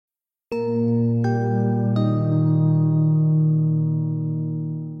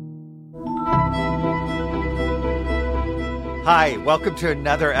Hi, welcome to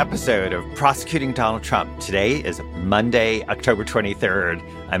another episode of Prosecuting Donald Trump. Today is Monday, October 23rd.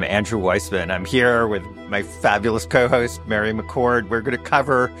 I'm Andrew Weissmann. I'm here with my fabulous co-host, Mary McCord. We're going to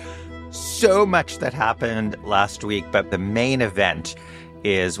cover so much that happened last week, but the main event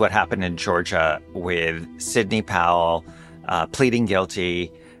is what happened in Georgia with Sidney Powell pleading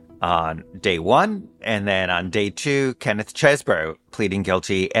guilty on day one, and then on day two, Kenneth Chesebro pleading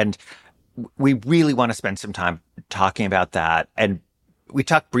guilty. And we really want to spend some time talking about that. And we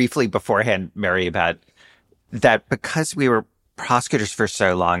talked briefly beforehand, Mary, about that because we were prosecutors for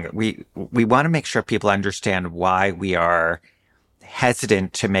so long, we want to make sure people understand why we are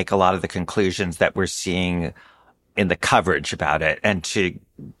hesitant to make a lot of the conclusions that we're seeing in the coverage about it, and to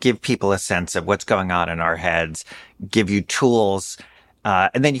give people a sense of what's going on in our heads, give you tools,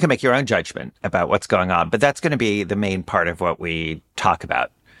 and then you can make your own judgment about what's going on. But that's going to be the main part of what we talk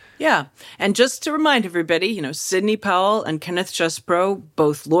about. Yeah. And just to remind everybody, Sidney Powell and Kenneth Chesebro,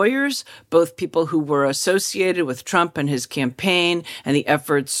 both lawyers, both people who were associated with Trump and his campaign and the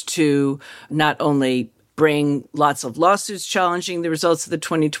efforts to not only bring lots of lawsuits challenging the results of the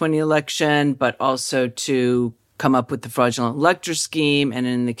 2020 election, but also to come up with the fraudulent elector scheme, and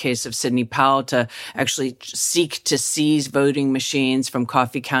in the case of Sidney Powell, to actually seek to seize voting machines from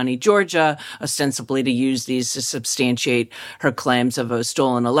Coffee County, Georgia, ostensibly to use these to substantiate her claims of a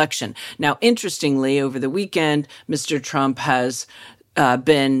stolen election. Now, interestingly, over the weekend, Mr. Trump has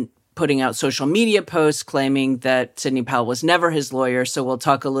been putting out social media posts claiming that Sidney Powell was never his lawyer. So we'll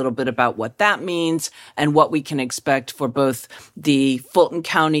talk a little bit about what that means and what we can expect for both the Fulton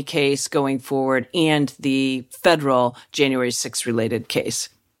County case going forward and the federal January 6th related case.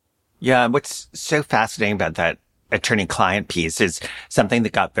 Yeah, what's so fascinating about that attorney-client piece is something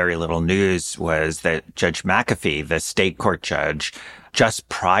that got very little news was that Judge McAfee, the state court judge, just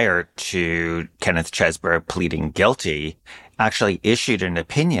prior to Kenneth Chesebro pleading guilty, actually issued an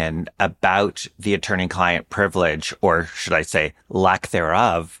opinion about the attorney-client privilege, or should I say lack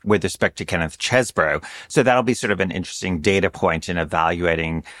thereof, with respect to Kenneth Chesebro. So that'll be sort of an interesting data point in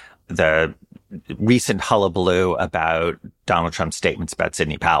evaluating the recent hullabaloo about Donald Trump's statements about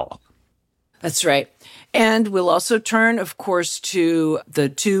Sidney Powell. That's right. And we'll also turn, of course, to the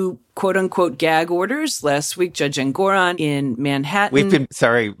two quote-unquote gag orders. Last week, Judge Engoron in Manhattan.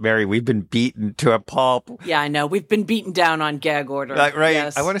 Mary, we've been beaten to a pulp. Yeah, I know. We've been beaten down on gag order. Right.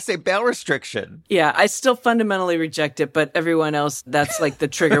 Yes. I want to say bail restriction. Yeah, I still fundamentally reject it, but everyone else, that's like the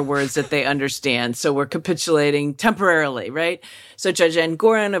trigger words that they understand. So we're capitulating temporarily, right? So Judge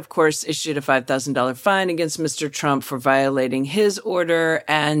Engoron, of course, issued a $5,000 fine against Mr. Trump for violating his order.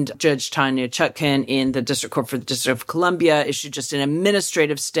 And Judge Tanya Chutkan in the District Court for the District of Columbia issued just an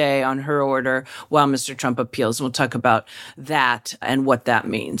administrative stay on her order while Mr. Trump appeals. And we'll talk about that and what that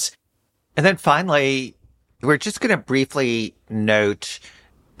means. And then finally, we're just going to briefly note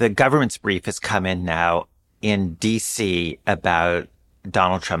the government's brief has come in now in D.C. about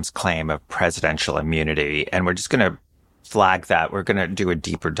Donald Trump's claim of presidential immunity. And we're just going to flag that. We're going to do a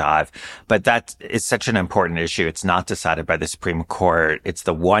deeper dive. But that is such an important issue. It's not decided by the Supreme Court. It's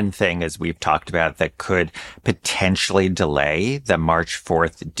the one thing, as we've talked about, that could potentially delay the March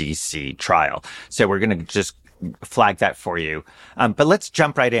 4th D.C. trial. So we're going to just flag that for you. But let's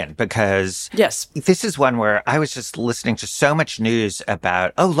jump right in, because yes, this is one where I was just listening to so much news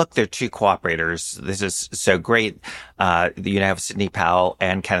about, oh, look, they're two cooperators. This is so great. You have Sidney Powell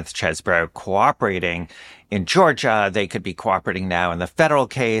and Kenneth Chesebro cooperating in Georgia. They could be cooperating now in the federal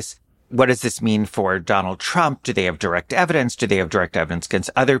case. What does this mean for Donald Trump? Do they have direct evidence? Do they have direct evidence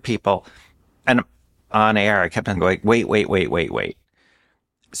against other people? And on air, I kept on going, wait.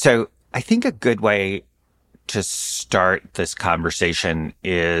 So I think a good way to start this conversation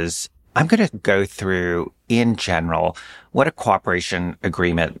is I'm going to go through, in general, what a cooperation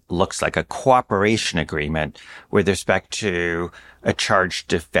agreement looks like, a cooperation agreement with respect to a charged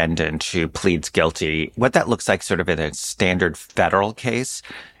defendant who pleads guilty, what that looks like sort of in a standard federal case.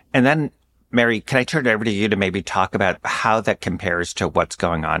 And then, Mary, can I turn it over to you to maybe talk about how that compares to what's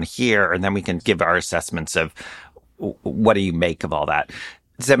going on here? And then we can give our assessments of what do you make of all that.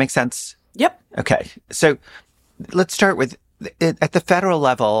 Does that make sense? Yep. Okay. So let's start with, at the federal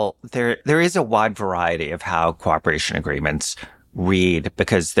level, there is a wide variety of how cooperation agreements read,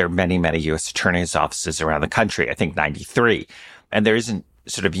 because there are many, many U.S. attorneys' offices around the country, I think 93. And there isn't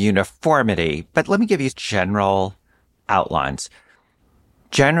sort of uniformity, but let me give you general outlines.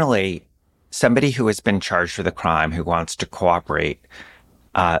 Generally, somebody who has been charged with a crime who wants to cooperate,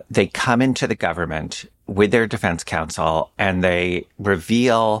 they come into the government with their defense counsel and they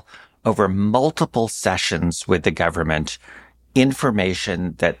reveal over multiple sessions with the government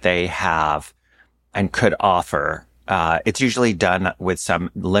information that they have and could offer It's usually done with some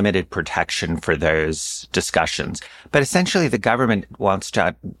limited protection for those discussions. But essentially, the government wants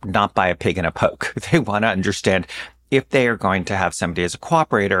to not buy a pig in a poke. They want to understand if they are going to have somebody as a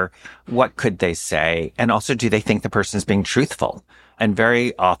cooperator, what could they say? And also, do they think the person's being truthful? And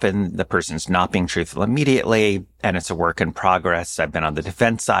very often the person's not being truthful immediately, and it's a work in progress. I've been on the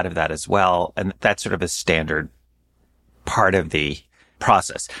defense side of that as well. And that's sort of a standard part of the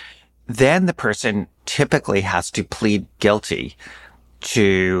process. Then the person typically has to plead guilty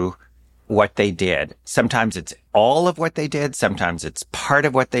to what they did. Sometimes it's all of what they did. Sometimes it's part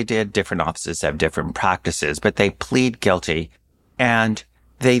of what they did. Different offices have different practices, but they plead guilty, and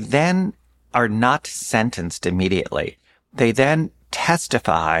they then are not sentenced immediately. They then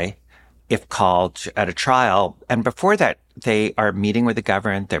testify if called at a trial. And before that, they are meeting with the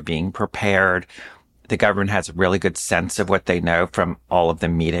government. They're being prepared. The government has a really good sense of what they know from all of the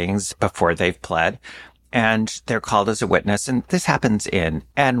meetings before they've pled. And they're called as a witness. And this happens in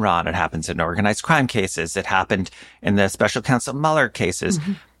Enron. It happens in organized crime cases. It happened in the special counsel Mueller cases.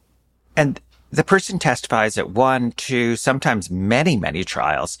 Mm-hmm. And the person testifies at 1, 2, sometimes many, many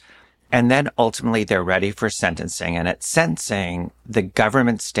trials. And then ultimately they're ready for sentencing. And at sentencing, the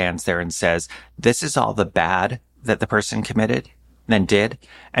government stands there and says, this is all the bad that the person committed and did.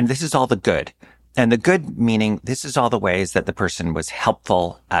 And this is all the good. And the good meaning this is all the ways that the person was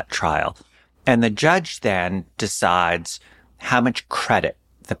helpful at trial. And the judge then decides how much credit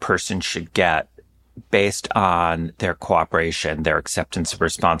the person should get based on their cooperation, their acceptance of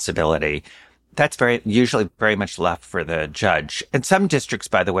responsibility. That's usually very much left for the judge. In some districts,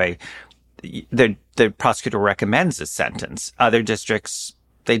 by the way, the prosecutor recommends a sentence. Other districts,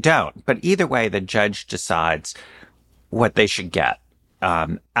 they don't. But either way, the judge decides what they should get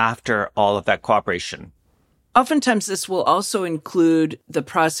after all of that cooperation. Oftentimes, this will also include the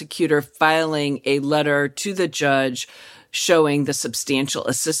prosecutor filing a letter to the judge showing the substantial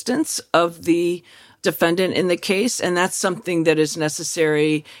assistance of the defendant in the case. And that's something that is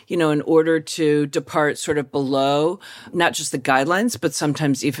necessary, in order to depart sort of below not just the guidelines, but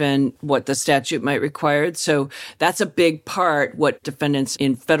sometimes even what the statute might require. So that's a big part, what defendants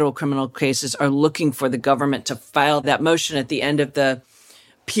in federal criminal cases are looking for the government to file that motion at the end of the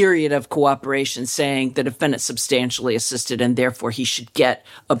period of cooperation saying the defendant substantially assisted and therefore he should get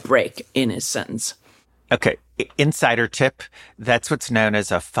a break in his sentence. Okay. Insider tip. That's what's known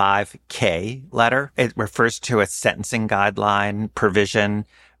as a 5K letter. It refers to a sentencing guideline provision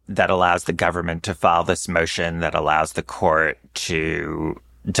that allows the government to file this motion that allows the court to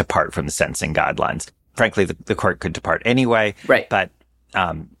depart from the sentencing guidelines. Frankly, the court could depart anyway. Right. But,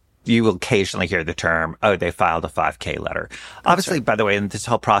 you will occasionally hear the term, they filed a 5K letter. Obviously, by the way, in this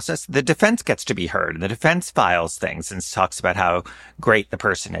whole process, the defense gets to be heard. The defense files things and talks about how great the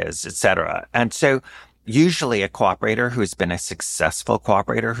person is, et cetera. And so usually a cooperator who's been a successful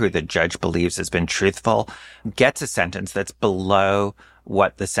cooperator, who the judge believes has been truthful, gets a sentence that's below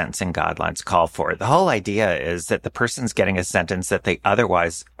what the sentencing guidelines call for. The whole idea is that the person's getting a sentence that they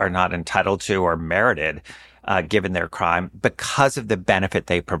otherwise are not entitled to or merited, given their crime, because of the benefit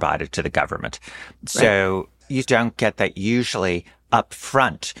they provided to the government. So you don't get that usually up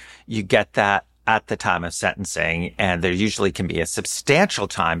front. You get that at the time of sentencing, and there usually can be a substantial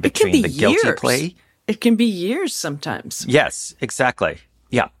time between the guilty plea. It can be years sometimes. Yes, exactly.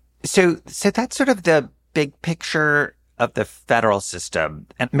 Yeah. So that's sort of the big picture of the federal system.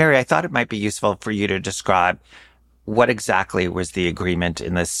 And Mary, I thought it might be useful for you to describe what exactly was the agreement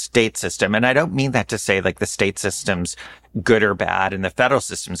in the state system. And I don't mean that to say like the state system's good or bad and the federal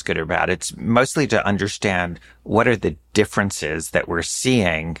system's good or bad. It's mostly to understand what are the differences that we're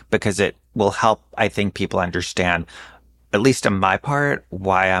seeing, because it will help, I think, people understand, at least on my part,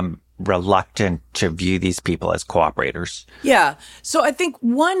 why I'm reluctant to view these people as cooperators. Yeah. So I think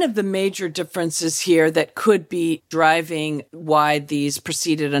one of the major differences here that could be driving why these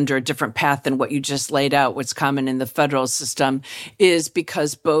proceeded under a different path than what you just laid out, what's common in the federal system, is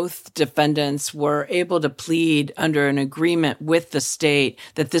because both defendants were able to plead under an agreement with the state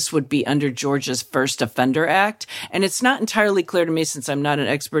that this would be under Georgia's First Offender Act. And it's not entirely clear to me, since I'm not an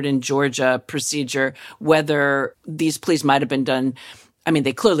expert in Georgia procedure, whether these pleas might have been done. I mean,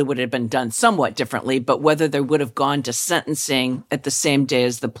 they clearly would have been done somewhat differently, but whether they would have gone to sentencing at the same day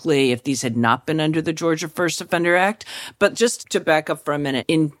as the plea if these had not been under the Georgia First Offender Act. But just to back up for a minute,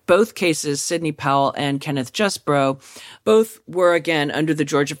 in both cases, Sidney Powell and Kenneth Justbro, both were, again, under the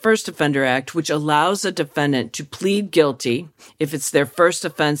Georgia First Offender Act, which allows a defendant to plead guilty if it's their first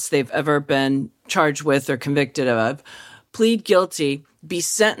offense they've ever been charged with or convicted of, plead guilty, be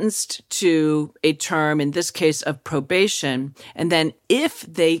sentenced to a term, in this case, of probation. And then if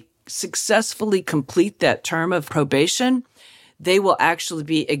they successfully complete that term of probation, they will actually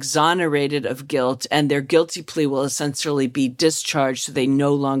be exonerated of guilt, and their guilty plea will essentially be discharged, so they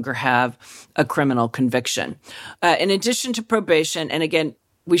no longer have a criminal conviction. In addition to probation, and again,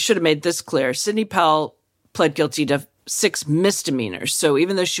 we should have made this clear, Sidney Powell pled guilty to 6 misdemeanors. So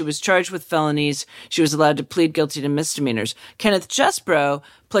even though she was charged with felonies, she was allowed to plead guilty to misdemeanors. Kenneth Chesebro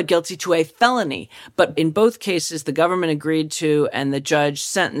pled guilty to a felony, but in both cases, the government agreed to and the judge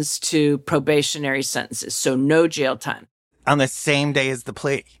sentenced to probationary sentences, so no jail time. On the same day as the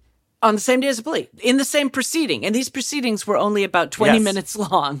plea. On the same day as the plea, in the same proceeding. And these proceedings were only about 20 minutes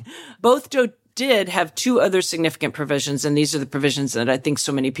long. Both did have 2 other significant provisions, and these are the provisions that I think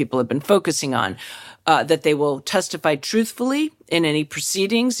so many people have been focusing on, that they will testify truthfully in any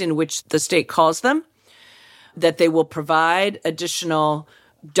proceedings in which the state calls them, that they will provide additional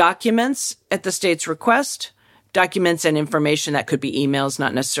documents at the state's request, documents and information that could be emails,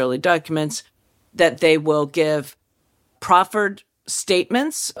 not necessarily documents, that they will give proffered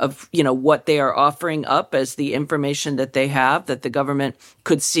statements of, what they are offering up as the information that they have that the government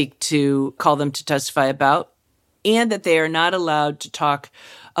could seek to call them to testify about, and that they are not allowed to talk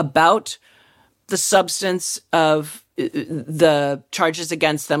about the substance of the charges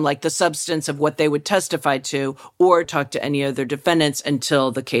against them, like the substance of what they would testify to, or talk to any other defendants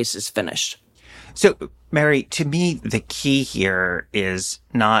until the case is finished. So, Mary, to me, the key here is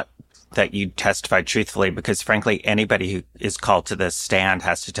not that you testify truthfully, because frankly, anybody who is called to the stand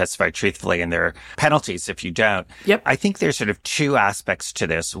has to testify truthfully, and there are penalties if you don't. Yep. I think there's sort of 2 aspects to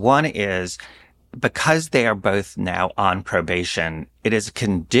this. One is because they are both now on probation, it is a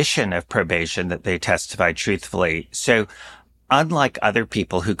condition of probation that they testify truthfully. So unlike other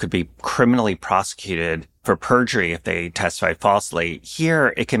people who could be criminally prosecuted for perjury if they testify falsely,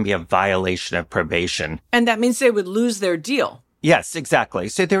 here it can be a violation of probation. And that means they would lose their deal. Yes, exactly.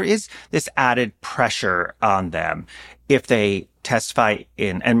 So there is this added pressure on them if they testify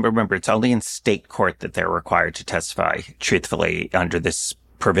and remember, it's only in state court that they're required to testify truthfully under this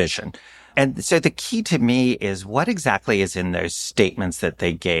provision. And so the key to me is what exactly is in those statements that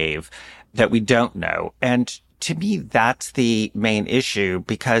they gave that we don't know. And to me, that's the main issue,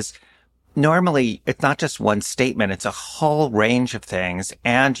 because normally it's not just one statement, it's a whole range of things.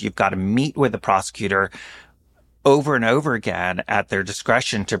 And you've got to meet with the prosecutor over and over again at their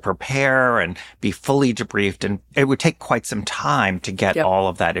discretion to prepare and be fully debriefed. And it would take quite some time to get all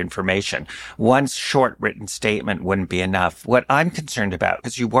of that information. One short written statement wouldn't be enough. What I'm concerned about,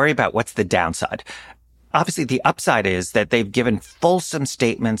 because you worry about what's the downside. Obviously, the upside is that they've given fulsome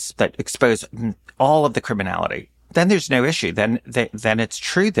statements that expose all of the criminality. Then there's no issue. Then it's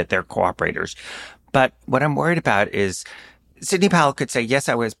true that they're cooperators. But what I'm worried about is Sidney Powell could say, yes,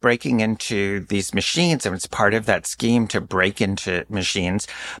 I was breaking into these machines, and it's part of that scheme to break into machines.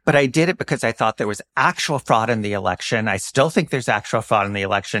 But I did it because I thought there was actual fraud in the election. I still think there's actual fraud in the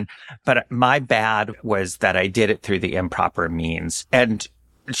election. But my bad was that I did it through the improper means. And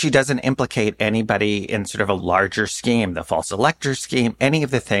she doesn't implicate anybody in sort of a larger scheme, the false elector scheme, any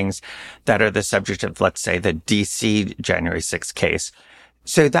of the things that are the subject of, let's say, the D.C. January 6th case.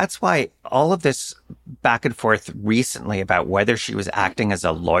 So that's why all of this back and forth recently about whether she was acting as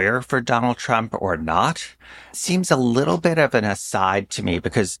a lawyer for Donald Trump or not seems a little bit of an aside to me,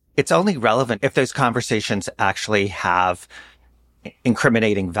 because it's only relevant if those conversations actually have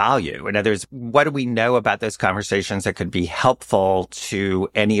incriminating value. In other words, what do we know about those conversations that could be helpful to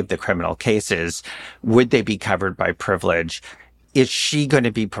any of the criminal cases? Would they be covered by privilege? Is she going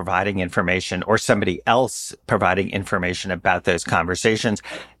to be providing information, or somebody else providing information about those conversations?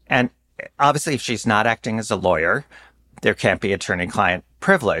 And obviously, if she's not acting as a lawyer, there can't be attorney-client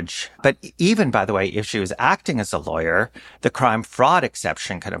privilege. But even, by the way, if she was acting as a lawyer, the crime fraud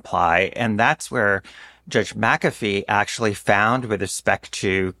exception can apply. And that's where Judge McAfee actually found, with respect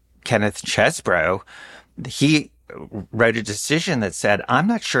to Kenneth Chesebro, he wrote a decision that said, I'm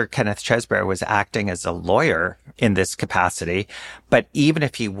not sure Kenneth Chesebro was acting as a lawyer in this capacity, but even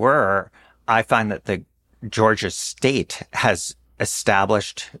if he were, I find that the Georgia state has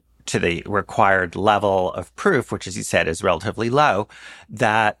established to the required level of proof, which, as he said, is relatively low,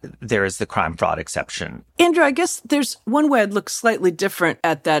 that there is the crime fraud exception. Andrew, I guess there's one way I'd look slightly different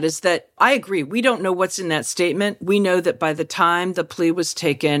at that, is that I agree. We don't know what's in that statement. We know that by the time the plea was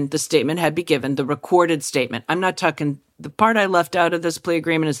taken, the statement had been given, the recorded statement. I'm not talking, the part I left out of this plea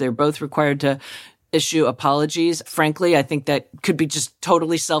agreement is they're both required to issue apologies. Frankly, I think that could be just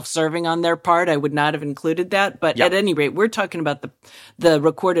totally self-serving on their part. I would not have included that. But at any rate, we're talking about the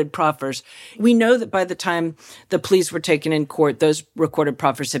recorded proffers. We know that by the time the pleas were taken in court, those recorded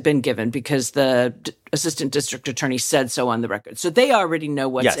proffers had been given because the assistant district attorney said so on the record. So they already know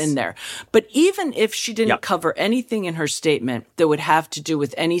what's in there. But even if she didn't cover anything in her statement that would have to do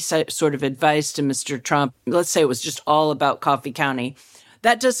with any sort of advice to Mr. Trump, let's say it was just all about Coffee County,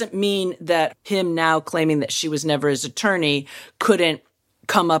 that doesn't mean that him now claiming that she was never his attorney couldn't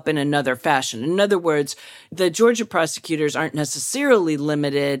come up in another fashion. In other words, the Georgia prosecutors aren't necessarily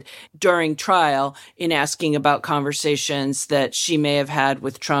limited during trial in asking about conversations that she may have had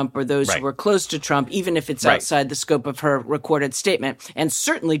with Trump or those who were close to Trump, even if it's outside the scope of her recorded statement. And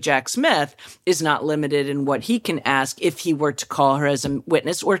certainly Jack Smith is not limited in what he can ask if he were to call her as a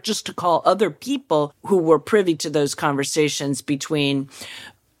witness or just to call other people who were privy to those conversations between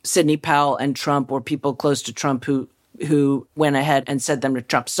Sidney Powell and Trump or people close to Trump who went ahead and said them to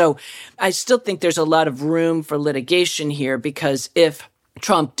Trump. So I still think there's a lot of room for litigation here because if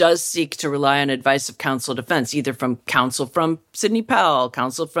Trump does seek to rely on advice of counsel defense, either from counsel from Sidney Powell,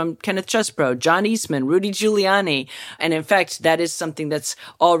 counsel from Kenneth Chesebro, John Eastman, Rudy Giuliani, and in fact, that is something that's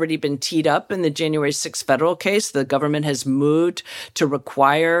already been teed up in the January 6th federal case. The government has moved to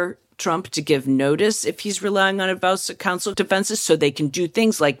require Trump to give notice if he's relying on advice of counsel defenses so they can do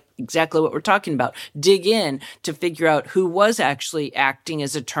things like exactly what we're talking about, dig in to figure out who was actually acting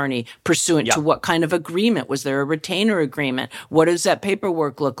as attorney pursuant to what kind of agreement. Was there a retainer agreement? What does that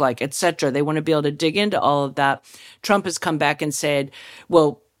paperwork look like, et cetera? They want to be able to dig into all of that. Trump has come back and said,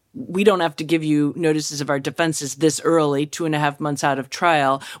 well, we don't have to give you notices of our defenses this early, 2.5 months out of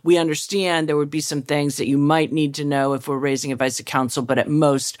trial. We understand there would be some things that you might need to know if we're raising advice of counsel, but at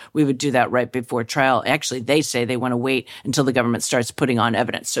most we would do that right before trial. Actually, they say they want to wait until the government starts putting on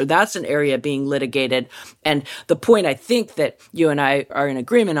evidence. So that's an area being litigated. And the point I think that you and I are in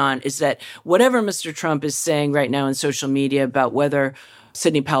agreement on is that whatever Mr. Trump is saying right now in social media about whether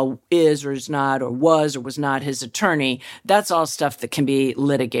Sidney Powell is or is not or was not his attorney, that's all stuff that can be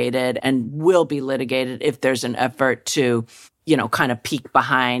litigated and will be litigated if there's an effort to, kind of peek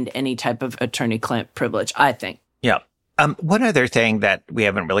behind any type of attorney-client privilege, I think. Yeah. One other thing that we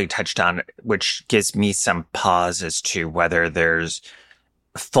haven't really touched on, which gives me some pause as to whether there's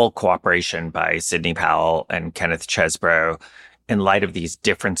full cooperation by Sidney Powell and Kenneth Chesebro in light of these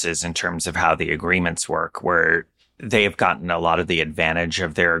differences in terms of how the agreements work, where they have gotten a lot of the advantage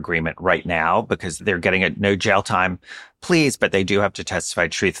of their agreement right now because they're getting a no jail time pleas, but they do have to testify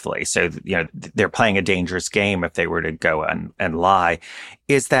truthfully. So, they're playing a dangerous game if they were to go and lie,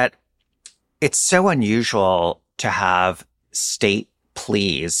 is that it's so unusual to have state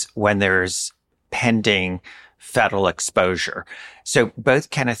pleas when there's pending federal exposure. So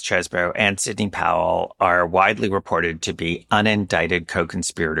both Kenneth Chesebro and Sidney Powell are widely reported to be unindicted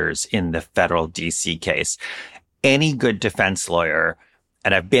co-conspirators in the federal D.C. case. Any good defense lawyer,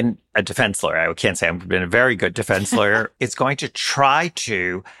 and I've been a defense lawyer, I can't say I've been a very good defense lawyer, is going to try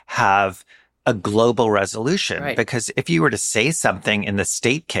to have a global resolution. Right. Because if you were to say something in the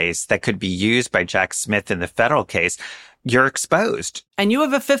state case that could be used by Jack Smith in the federal case, you're exposed. And you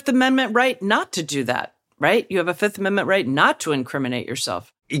have a Fifth Amendment right not to do that, right? You have a Fifth Amendment right not to incriminate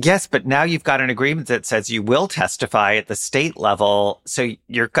yourself. Yes, but now you've got an agreement that says you will testify at the state level. So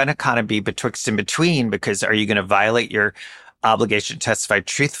you're going to kind of be betwixt and between, because are you going to violate your obligation to testify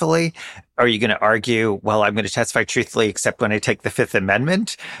truthfully? Are you going to argue, well, I'm going to testify truthfully except when I take the Fifth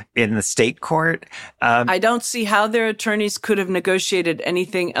Amendment in the state court? I don't see how their attorneys could have negotiated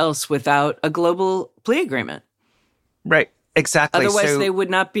anything else without a global plea agreement. Right. Exactly. Otherwise, they would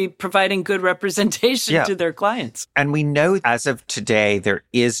not be providing good representation to their clients. And we know as of today, there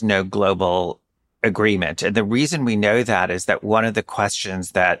is no global agreement. And the reason we know that is that one of the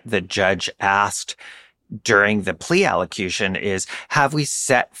questions that the judge asked during the plea allocution is, have we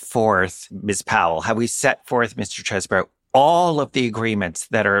set forth, Ms. Powell, have we set forth, Mr. Chesebro, all of the agreements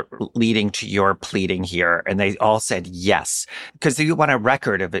that are leading to your pleading here? And they all said yes, because you want a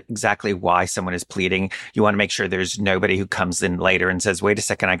record of exactly why someone is pleading. You want to make sure there's nobody who comes in later and says, wait a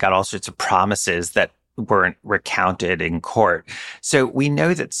second, I got all sorts of promises that weren't recounted in court. So we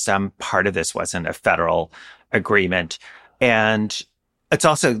know that some part of this wasn't a federal agreement. And it's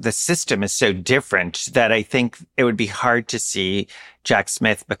also, the system is so different that I think it would be hard to see Jack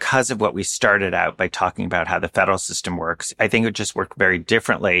Smith, because of what we started out by talking about how the federal system works. I think it would just work very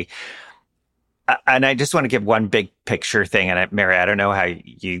differently. And I just want to give one big picture thing. And Mary, I don't know how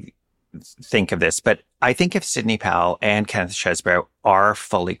you think of this, but I think if Sidney Powell and Kenneth Chesebro are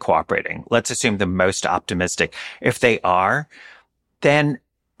fully cooperating, let's assume the most optimistic, if they are, then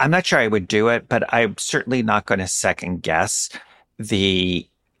I'm not sure I would do it, but I'm certainly not going to second guess the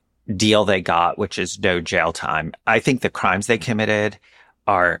deal they got, which is no jail time. I think the crimes they committed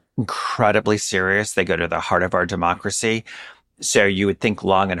are incredibly serious. They go to the heart of our democracy. So you would think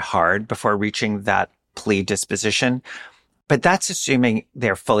long and hard before reaching that plea disposition. But that's assuming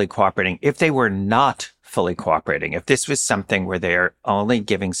they're fully cooperating. If they were not fully cooperating, if this was something where they're only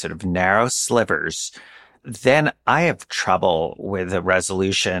giving sort of narrow slivers, then I have trouble with a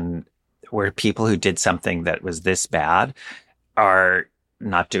resolution where people who did something that was this bad are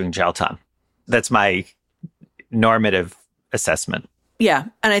not doing jail time. That's my normative assessment. Yeah.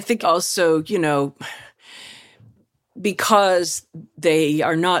 And I think also, because they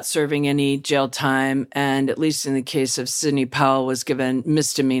are not serving any jail time, and at least in the case of Sidney Powell was given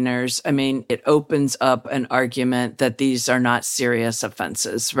misdemeanors, I mean, it opens up an argument that these are not serious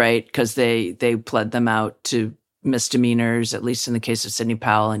offenses, right? Because they pled them out to misdemeanors, at least in the case of Sidney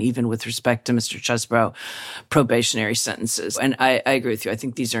Powell, and even with respect to Mr. Chesbrough, probationary sentences. And I agree with you. I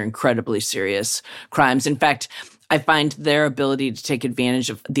think these are incredibly serious crimes. In fact, I find their ability to take advantage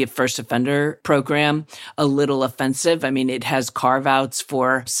of the first offender program a little offensive. I mean, it has carve-outs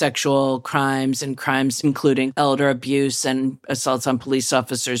for sexual crimes and crimes including elder abuse and assaults on police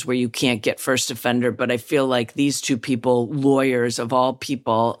officers where you can't get first offender. But I feel like these two people, lawyers of all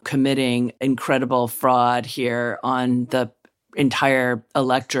people, committing incredible fraud here on the entire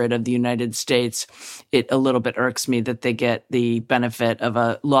electorate of the United States, it a little bit irks me that they get the benefit of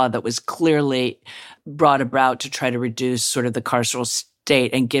a law that was clearly brought about to try to reduce sort of the carceral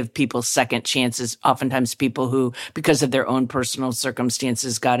state and give people second chances, oftentimes people who, because of their own personal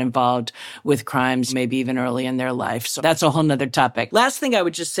circumstances, got involved with crimes, maybe even early in their life. So that's a whole nother topic. Last thing I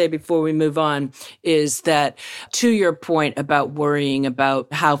would just say before we move on is that, to your point about worrying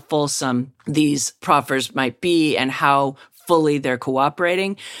about how fulsome these proffers might be and how fully they're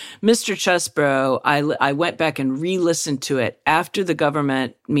cooperating. Mr. Chesbrough, I went back and re-listened to it after the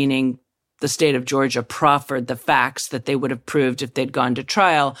government, meaning the state of Georgia, proffered the facts that they would have proved if they'd gone to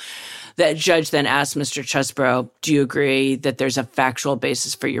trial. That judge then asked Mr. Chesbrough, do you agree that there's a factual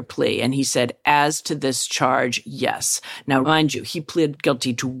basis for your plea? And he said, as to this charge, yes. Now, mind you, he pleaded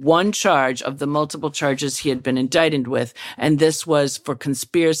guilty to one charge of the multiple charges he had been indicted with, and this was for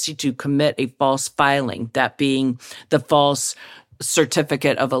conspiracy to commit a false filing, that being the false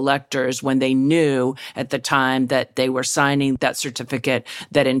certificate of electors when they knew at the time that they were signing that certificate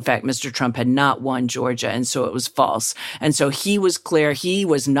that, in fact, Mr. Trump had not won Georgia, and so it was false. And so he was clear. He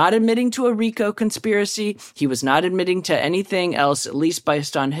was not admitting to a RICO conspiracy. He was not admitting to anything else, at least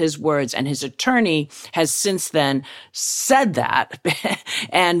based on his words. And his attorney has since then said that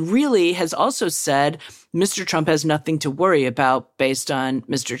and really has also said Mr. Trump has nothing to worry about based on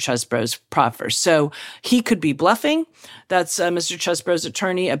Mr. Chesbrough's proffer. So he could be bluffing. That's Mr. Chesbrough's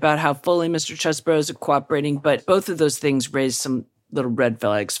attorney about how fully Mr. Chesbrough is cooperating. But both of those things raise some little red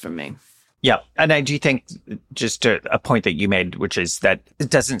flags for me. Yeah. And I do think just a point that you made, which is that it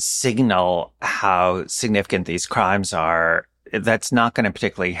doesn't signal how significant these crimes are. That's not going to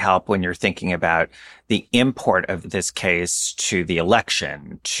particularly help when you're thinking about the import of this case to the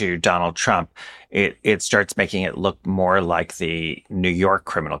election, to Donald Trump. It starts making it look more like the New York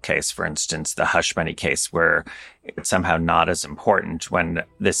criminal case, for instance, the hush money case, where it's somehow not as important when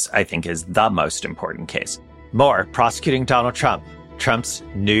this, I think, is the most important case. More prosecuting Donald Trump, Trump's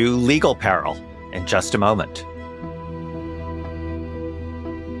new legal peril, in just a moment.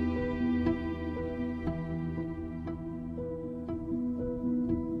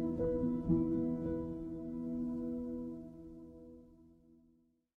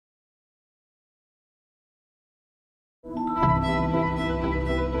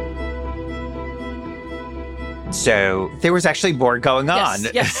 So there was actually more going on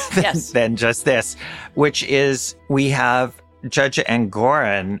than just this, which is we have Judge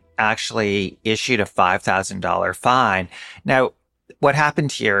Engoron actually issued a $5,000 fine. Now, what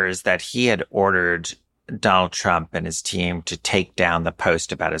happened here is that he had ordered Donald Trump and his team to take down the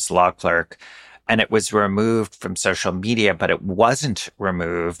post about his law clerk, and it was removed from social media, but it wasn't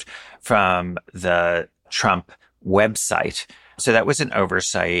removed from the Trump website. So that was an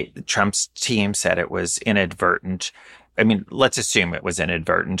oversight. Trump's team said it was inadvertent. I mean, let's assume it was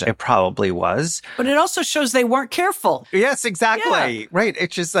inadvertent. It probably was. But it also shows they weren't careful. Yes, exactly. Yeah. Right.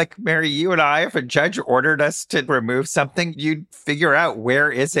 It's just like, Mary, you and I, if a judge ordered us to remove something, you'd figure out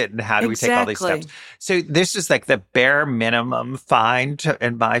where is it and how do we take all these steps. So this is like the bare minimum fine,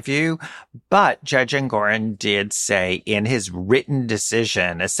 in my view. But Judge Engoron did say in his written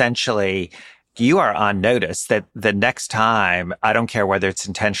decision, essentially, you are on notice that the next time, I don't care whether it's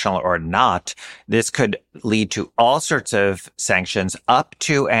intentional or not, this could lead to all sorts of sanctions up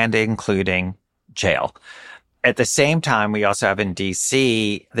to and including jail. At the same time, we also have in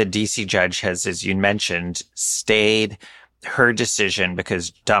D.C., the D.C. judge has, as you mentioned, stayed her decision because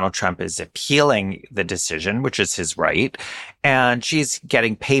Donald Trump is appealing the decision, which is his right. And she's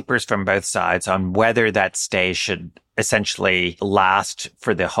getting papers from both sides on whether that stay should essentially last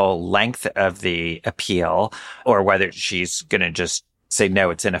for the whole length of the appeal or whether she's going to just say,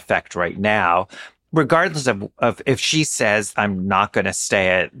 no, it's in effect right now. Regardless of if she says, I'm not going to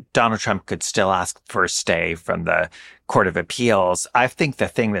stay it, Donald Trump could still ask for a stay from the Court of Appeals. I think the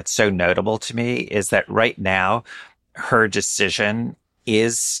thing that's so notable to me is that right now, her decision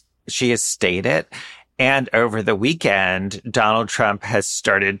is, she has stayed it. And over the weekend, Donald Trump has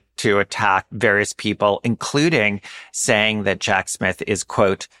started to attack various people, including saying that Jack Smith is,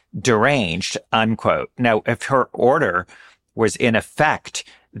 quote, deranged, unquote. Now, if her order was in effect,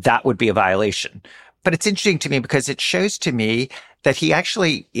 that would be a violation. But it's interesting to me because it shows to me that he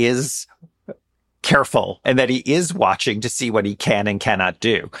actually is careful and that he is watching to see what he can and cannot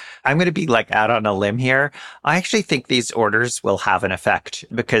do. I'm going to be out on a limb here. I actually think these orders will have an effect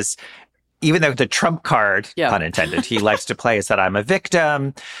because even though the Trump card, pun intended, he likes to play is that I'm a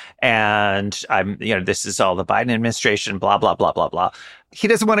victim and this is all the Biden administration, blah, blah, blah, blah, blah. He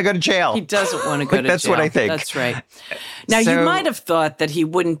doesn't want to go to jail. He doesn't want to go to jail. That's what I think. That's right. Now, you might have thought that he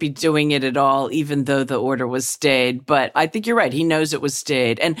wouldn't be doing it at all, even though the order was stayed. But I think you're right. He knows it was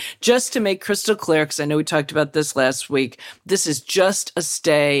stayed. And just to make crystal clear, because I know we talked about this last week, this is just a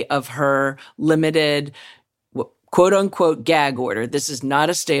stay of her limited quote unquote gag order. This is not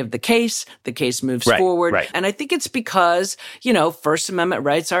a stay of the case. The case moves forward. Right. And I think it's because, First Amendment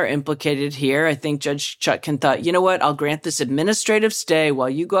rights are implicated here. I think Judge Chutkan thought, you know what, I'll grant this administrative stay while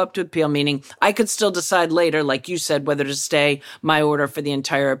you go up to appeal, meaning I could still decide later, like you said, whether to stay my order for the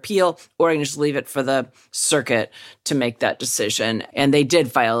entire appeal or I can just leave it for the circuit to make that decision. And they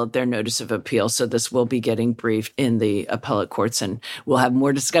did file their notice of appeal. So this will be getting briefed in the appellate courts. And we'll have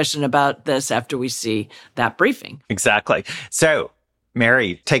more discussion about this after we see that briefing. Exactly. So,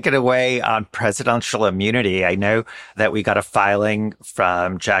 Mary, take it away on presidential immunity. I know that we got a filing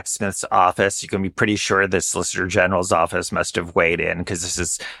from Jack Smith's office. You can be pretty sure the Solicitor General's office must have weighed in because this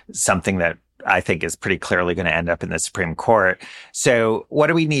is something that I think is pretty clearly going to end up in the Supreme Court. So what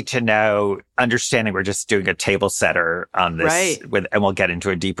do we need to know? Understanding we're just doing a table setter on this, and we'll get into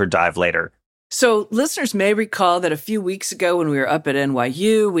a deeper dive later. So listeners may recall that a few weeks ago when we were up at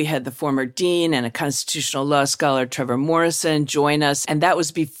NYU, we had the former dean and a constitutional law scholar, Trevor Morrison, join us. And that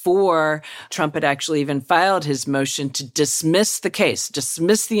was before Trump had actually even filed his motion to dismiss the case,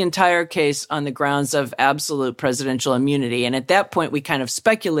 dismiss the entire case on the grounds of absolute presidential immunity. And at that point, we kind of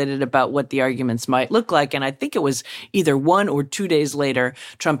speculated about what the arguments might look like. And I think it was either 1 or 2 days later,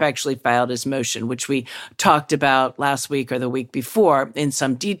 Trump actually filed his motion, which we talked about last week or the week before in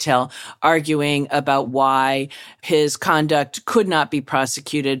some detail, arguing about why his conduct could not be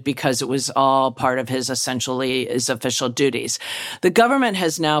prosecuted because it was all part of his official duties. The government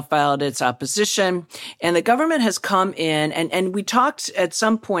has now filed its opposition, and the government has come in, and we talked at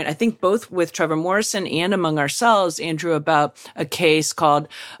some point, I think both with Trevor Morrison and among ourselves, Andrew, about a case called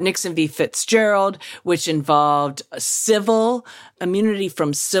Nixon v. Fitzgerald, which involved civil immunity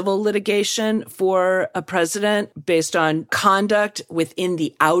from civil litigation for a president based on conduct within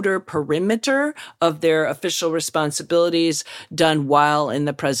the outer perimeter of their official responsibilities done while in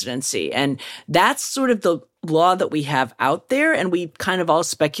the presidency. And that's sort of the law that we have out there. And we kind of all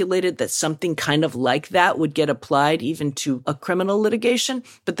speculated that something kind of like that would get applied even to a criminal litigation.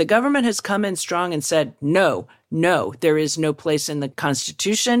 But the government has come in strong and said, no, there is no place in the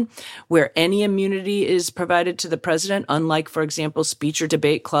Constitution where any immunity is provided to the president, unlike, for example, speech or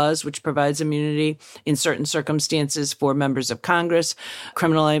debate clause, which provides immunity in certain circumstances for members of Congress,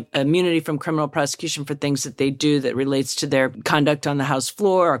 criminal immunity from criminal prosecution for things that they do that relates to their conduct on the House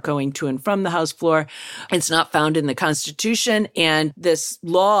floor or going to and from the House floor. It's not found in the Constitution. And this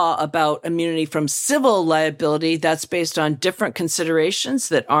law about immunity from civil liability, that's based on different considerations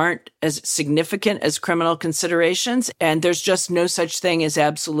that aren't as significant as criminal considerations. And there's just no such thing as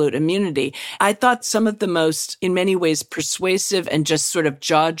absolute immunity. I thought some of the most, in many ways, persuasive and just sort of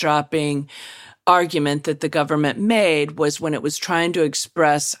jaw-dropping argument that the government made was when it was trying to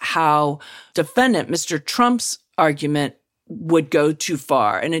express how defendant Mr. Trump's argument would go too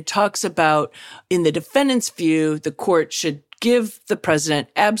far. And it talks about, in the defendant's view, the court should give the president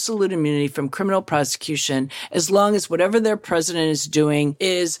absolute immunity from criminal prosecution as long as whatever their president is doing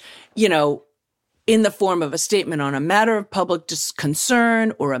is, in the form of a statement on a matter of public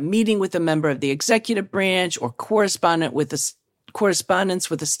concern, or a meeting with a member of the executive branch, or correspondence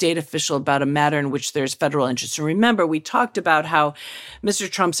with a state official about a matter in which there's federal interest. And remember, we talked about how Mr.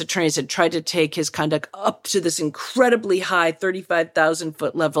 Trump's attorneys had tried to take his conduct up to this incredibly high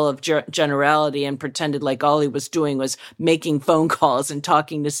 35,000-foot level of generality and pretended like all he was doing was making phone calls and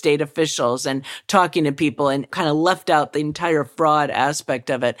talking to state officials and talking to people, and kind of left out the entire fraud aspect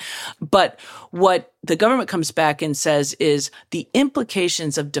of it. But what the government comes back and says is the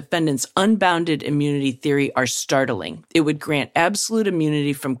implications of defendants' unbounded immunity theory are startling. It would grant absolute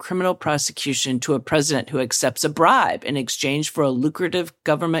immunity from criminal prosecution to a president who accepts a bribe in exchange for a lucrative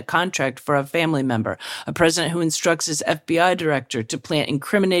government contract for a family member, a president who instructs his FBI director to plant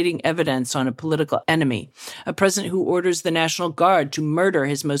incriminating evidence on a political enemy, a president who orders the National Guard to murder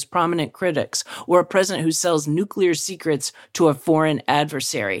his most prominent critics, or a president who sells nuclear secrets to a foreign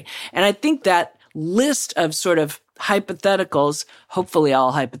adversary. And I think that list of sort of hypotheticals, hopefully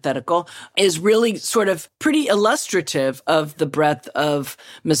all hypothetical, is really sort of pretty illustrative of the breadth of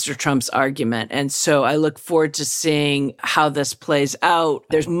Mr. Trump's argument. And so I look forward to seeing how this plays out.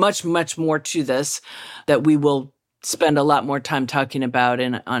 There's much, much more to this that we will spend a lot more time talking about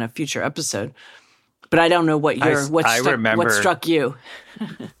on a future episode. But I don't know what what struck you.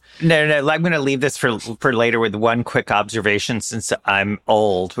 No, I'm going to leave this for later with one quick observation since I'm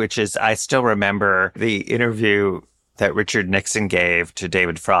old, which is I still remember the interview that Richard Nixon gave to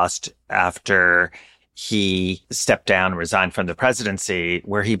David Frost after he stepped down and resigned from the presidency,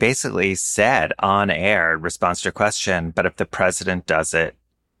 where he basically said on air in response to a question, but if the president does it,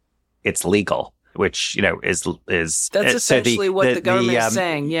 it's legal, which, is that's essentially what the government is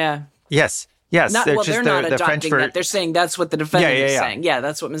saying. Yeah. Yes. Yes, they're not adopting that. They're saying that's what the defendant is saying. Yeah,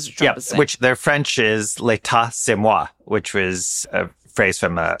 that's what Mr. Trump is saying. Which their French is l'état c'est moi, which was a phrase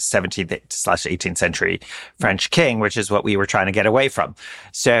from a 17th/18th century French king, which is what we were trying to get away from.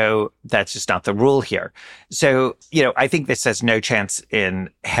 So that's just not the rule here. So, I think this has no chance in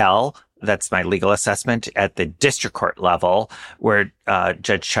hell. That's my legal assessment at the district court level, where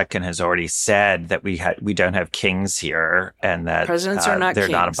Judge Chutkan has already said that we don't have kings here, and that presidents are not they're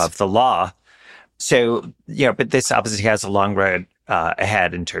kings. Not above the law. So, but this obviously has a long road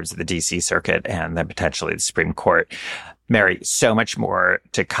ahead in terms of the D.C. circuit and then potentially the Supreme Court. Mary, so much more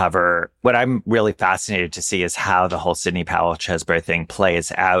to cover. What I'm really fascinated to see is how the whole Sidney Powell-Chesbro thing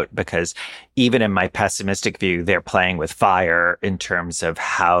plays out, because even in my pessimistic view, they're playing with fire in terms of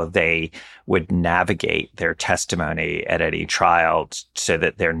how they would navigate their testimony at any trial so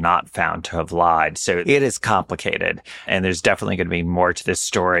that they're not found to have lied. So it is complicated, and there's definitely going to be more to this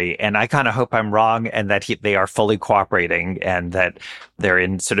story. And I kind of hope I'm wrong and that they are fully cooperating and that they're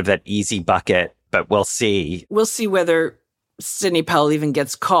in sort of that easy bucket, but we'll see. We'll see whether Sidney Powell even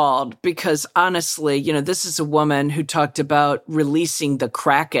gets called, because honestly, this is a woman who talked about releasing the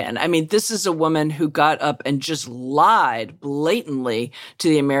Kraken. I mean, this is a woman who got up and just lied blatantly to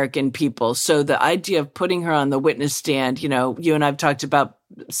the American people. So the idea of putting her on the witness stand, you and I've talked about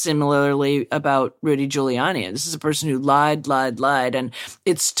similarly about Rudy Giuliani. This is a person who lied. And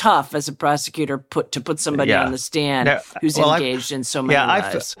it's tough as a prosecutor to put somebody on the stand who's engaged in so many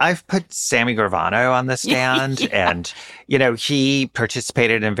lies. I've put Sammy Gravano on the stand and, he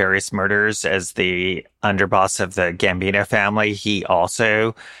participated in various murders as the underboss of the Gambino family. He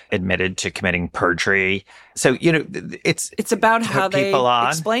also admitted to committing perjury. So, it's about how they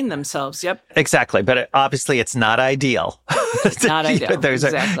explain themselves. Yep. Exactly. But obviously it's not ideal. It's not ideal.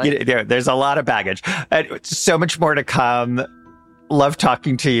 Exactly. There's a lot of baggage. So much more to come. Love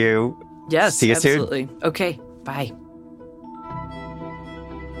talking to you. Yes, see you absolutely. soon. Okay. Bye.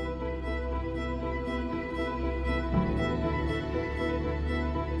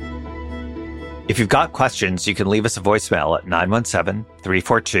 If you've got questions, you can leave us a voicemail at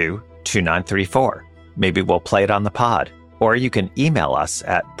 917-342-2934. Maybe we'll play it on the pod. Or you can email us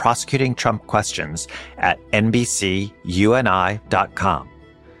at prosecutingtrumpquestions@nbcuni.com.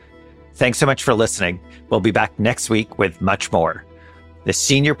 Thanks so much for listening. We'll be back next week with much more. The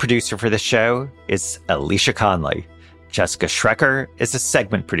senior producer for the show is Alicia Conley. Jessica Schrecker is a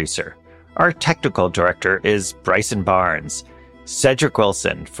segment producer. Our technical director is Bryson Barnes. Cedric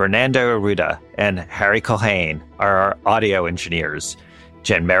Wilson, Fernando Arruda, and Harry Culhane are our audio engineers.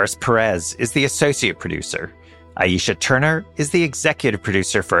 Jen Maris Perez is the associate producer. Aisha Turner is the executive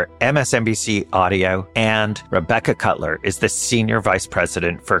producer for MSNBC Audio, and Rebecca Cutler is the senior vice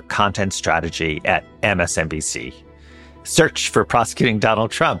president for content strategy at MSNBC. Search for Prosecuting Donald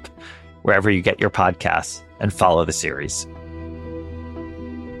Trump wherever you get your podcasts and follow the series.